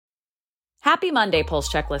Happy Monday, Pulse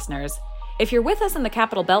Check listeners. If you're with us in the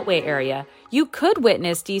Capital Beltway area, you could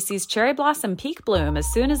witness DC's cherry blossom peak bloom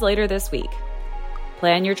as soon as later this week.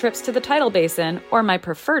 Plan your trips to the Tidal Basin, or my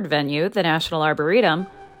preferred venue, the National Arboretum,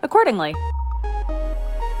 accordingly.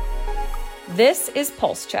 This is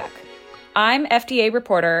Pulse Check. I'm FDA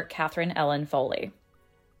reporter Katherine Ellen Foley.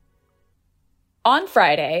 On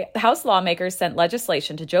Friday, House lawmakers sent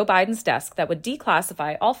legislation to Joe Biden's desk that would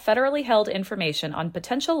declassify all federally held information on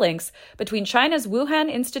potential links between China's Wuhan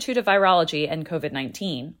Institute of Virology and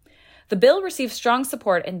COVID-19. The bill received strong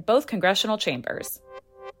support in both congressional chambers.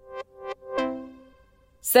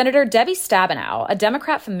 Senator Debbie Stabenow, a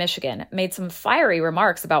Democrat from Michigan, made some fiery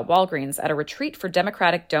remarks about Walgreens at a retreat for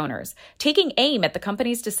Democratic donors, taking aim at the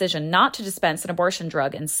company's decision not to dispense an abortion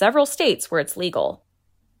drug in several states where it's legal.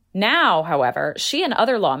 Now, however, she and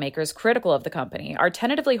other lawmakers critical of the company are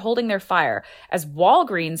tentatively holding their fire as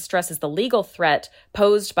Walgreens stresses the legal threat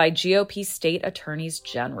posed by GOP state attorneys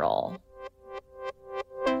general.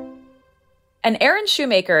 And Erin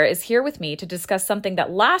Schumaker is here with me to discuss something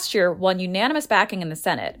that last year won unanimous backing in the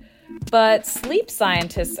Senate, but sleep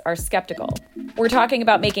scientists are skeptical. We're talking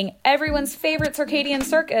about making everyone's favorite circadian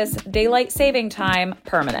circus, daylight saving time,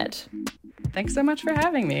 permanent. Thanks so much for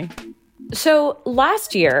having me. So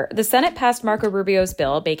last year, the Senate passed Marco Rubio's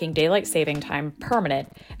bill making daylight saving time permanent,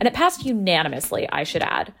 and it passed unanimously, I should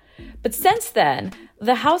add. But since then,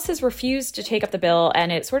 the House has refused to take up the bill,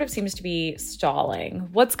 and it sort of seems to be stalling.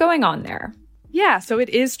 What's going on there? Yeah, so it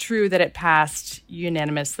is true that it passed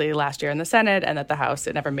unanimously last year in the Senate and that the House,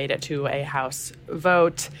 it never made it to a House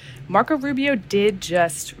vote. Marco Rubio did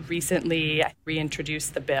just recently reintroduce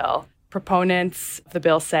the bill. Proponents of the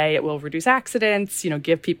bill say it will reduce accidents,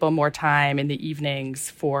 give people more time in the evenings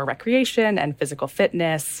for recreation and physical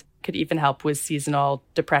fitness, could even help with seasonal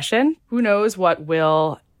depression. Who knows what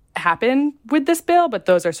will happen with this bill, but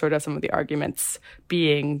those are sort of some of the arguments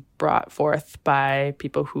being brought forth by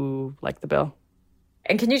people who like the bill.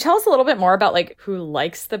 And can you tell us a little bit more about who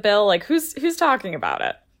likes the bill? Who's talking about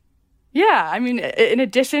it? Yeah, I mean, in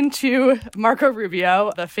addition to Marco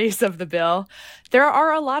Rubio, the face of the bill, there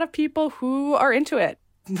are a lot of people who are into it,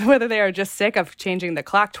 whether they are just sick of changing the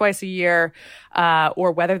clock twice a year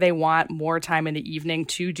or whether they want more time in the evening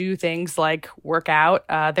to do things like work out.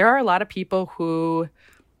 There are a lot of people who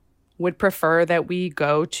would prefer that we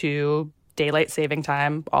go to daylight saving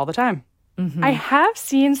time all the time. Mm-hmm. I have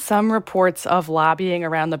seen some reports of lobbying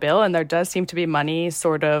around the bill, and there does seem to be money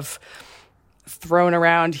sort of thrown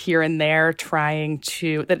around here and there trying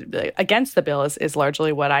to against the bill is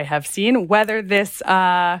largely what I have seen. Whether this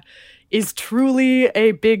is truly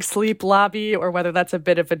a big sleep lobby or whether that's a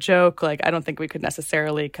bit of a joke, I don't think we could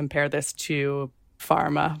necessarily compare this to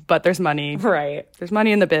pharma, but there's money. Right. There's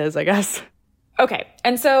money in the biz, I guess. Okay.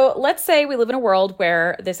 And so let's say we live in a world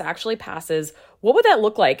where this actually passes. What would that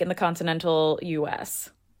look like in the continental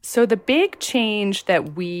U.S.? So the big change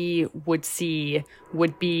that we would see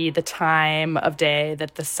would be the time of day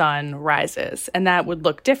that the sun rises. And that would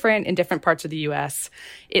look different in different parts of the U.S.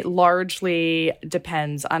 It largely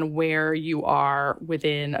depends on where you are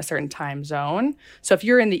within a certain time zone. So if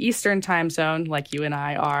you're in the Eastern time zone, like you and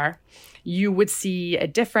I are, you would see a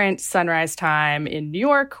different sunrise time in New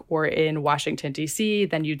York or in Washington, D.C.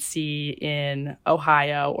 than you'd see in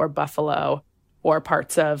Ohio or Buffalo or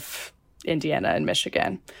parts of Indiana and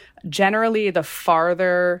Michigan. Generally, the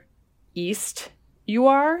farther east you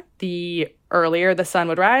are, the earlier the sun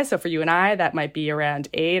would rise. So for you and I, that might be around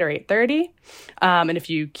 8 or 8:30. And if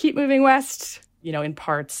you keep moving west, in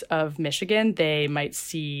parts of Michigan, they might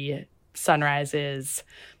see sunrises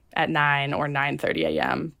at 9 or 9:30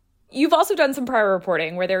 a.m. You've also done some prior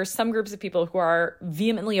reporting where there are some groups of people who are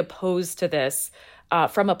vehemently opposed to this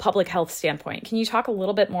from a public health standpoint. Can you talk a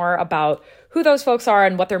little bit more about who those folks are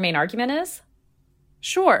and what their main argument is?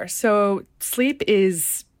 Sure. So sleep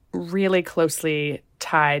is really closely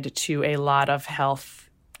tied to a lot of health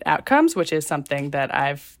outcomes, which is something that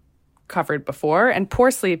I've covered before. And poor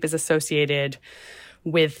sleep is associated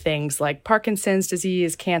with things like Parkinson's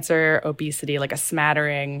disease, cancer, obesity, like a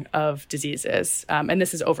smattering of diseases. And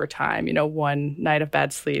this is over time. One night of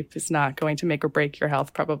bad sleep is not going to make or break your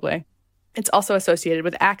health, probably. It's also associated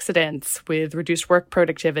with accidents, with reduced work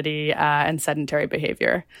productivity, and sedentary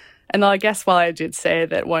behavior. And I guess while I did say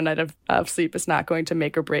that one night of sleep is not going to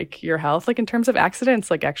make or break your health, in terms of accidents,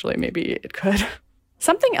 actually maybe it could.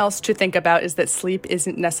 Something else to think about is that sleep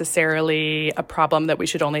isn't necessarily a problem that we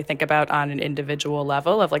should only think about on an individual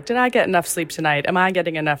level of did I get enough sleep tonight? Am I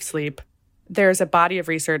getting enough sleep? There's a body of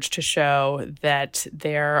research to show that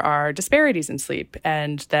there are disparities in sleep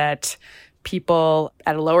and that people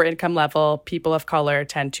at a lower income level, people of color,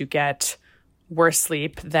 tend to get worse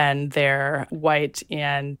sleep than their white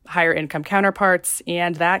and higher income counterparts.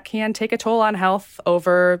 And that can take a toll on health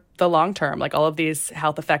over the long term. Like all of these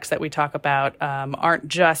health effects that we talk about aren't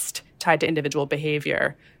just tied to individual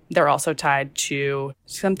behavior. They're also tied to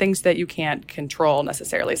some things that you can't control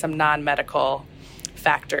necessarily, some non-medical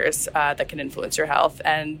factors that can influence your health.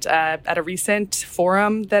 And at a recent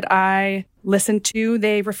forum that I listened to,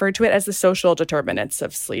 they referred to it as the social determinants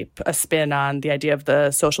of sleep, a spin on the idea of the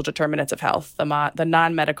social determinants of health, the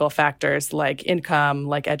non-medical factors like income,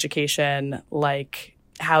 like education, like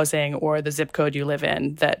housing, or the zip code you live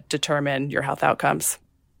in that determine your health outcomes.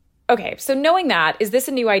 Okay, so knowing that, is this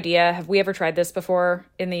a new idea? Have we ever tried this before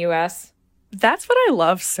in the U.S.? That's what I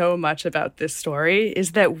love so much about this story,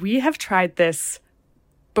 is that we have tried this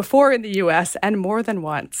before in the U.S. and more than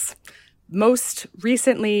once. Most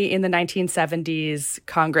recently, in the 1970s,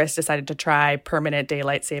 Congress decided to try permanent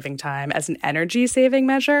daylight saving time as an energy-saving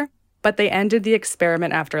measure, but they ended the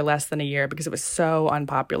experiment after less than a year because it was so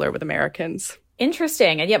unpopular with Americans.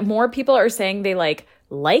 Interesting. And yet more people are saying they like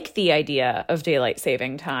the idea of daylight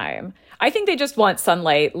saving time. I think they just want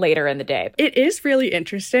sunlight later in the day. It is really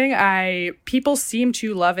interesting. People seem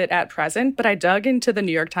to love it at present, but I dug into the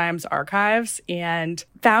New York Times archives and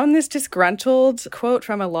found this disgruntled quote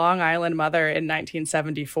from a Long Island mother in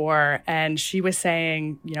 1974. And she was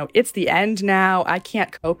saying, it's the end now. I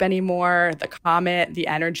can't cope anymore. The comet, the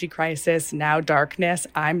energy crisis, now darkness.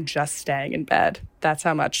 I'm just staying in bed. That's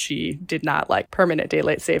how much she did not like permanent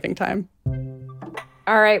daylight saving time.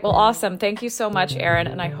 All right. Well, awesome. Thank you so much, Erin.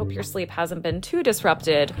 And I hope your sleep hasn't been too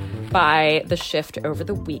disrupted by the shift over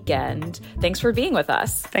the weekend. Thanks for being with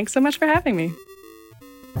us. Thanks so much for having me.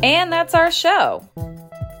 And that's our show.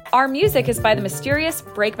 Our music is by the mysterious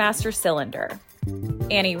Breakmaster Cylinder.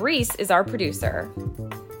 Annie Reese is our producer.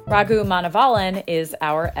 Raghu Manavalan is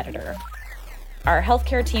our editor. Our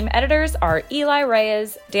healthcare team editors are Eli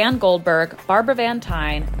Reyes, Dan Goldberg, Barbara Van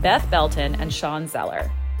Tyne, Beth Belton, and Sean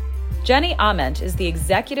Zeller. Jenny Ament is the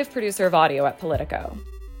executive producer of audio at Politico.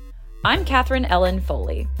 I'm Katherine Ellen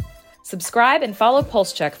Foley. Subscribe and follow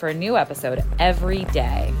PulseCheck for a new episode every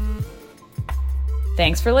day.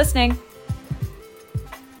 Thanks for listening.